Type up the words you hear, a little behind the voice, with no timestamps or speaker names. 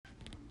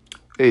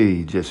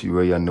Hey, Jesse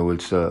Ray, I know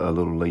it's a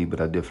little late,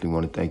 but I definitely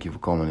want to thank you for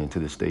calling into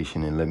the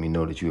station and let me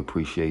know that you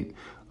appreciate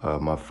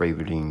my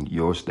favoriting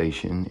your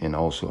station. And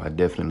also, I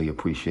definitely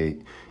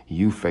appreciate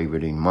you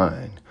favoriting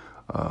mine.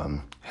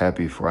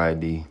 Happy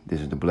Friday. This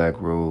is the Black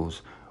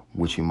Rose.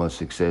 Wish you much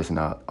success, and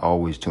I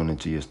always tune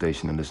into your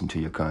station and listen to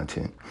your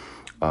content.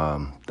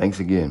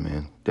 Thanks again,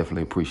 man.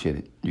 Definitely appreciate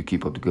it. You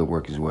keep up the good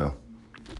work as well.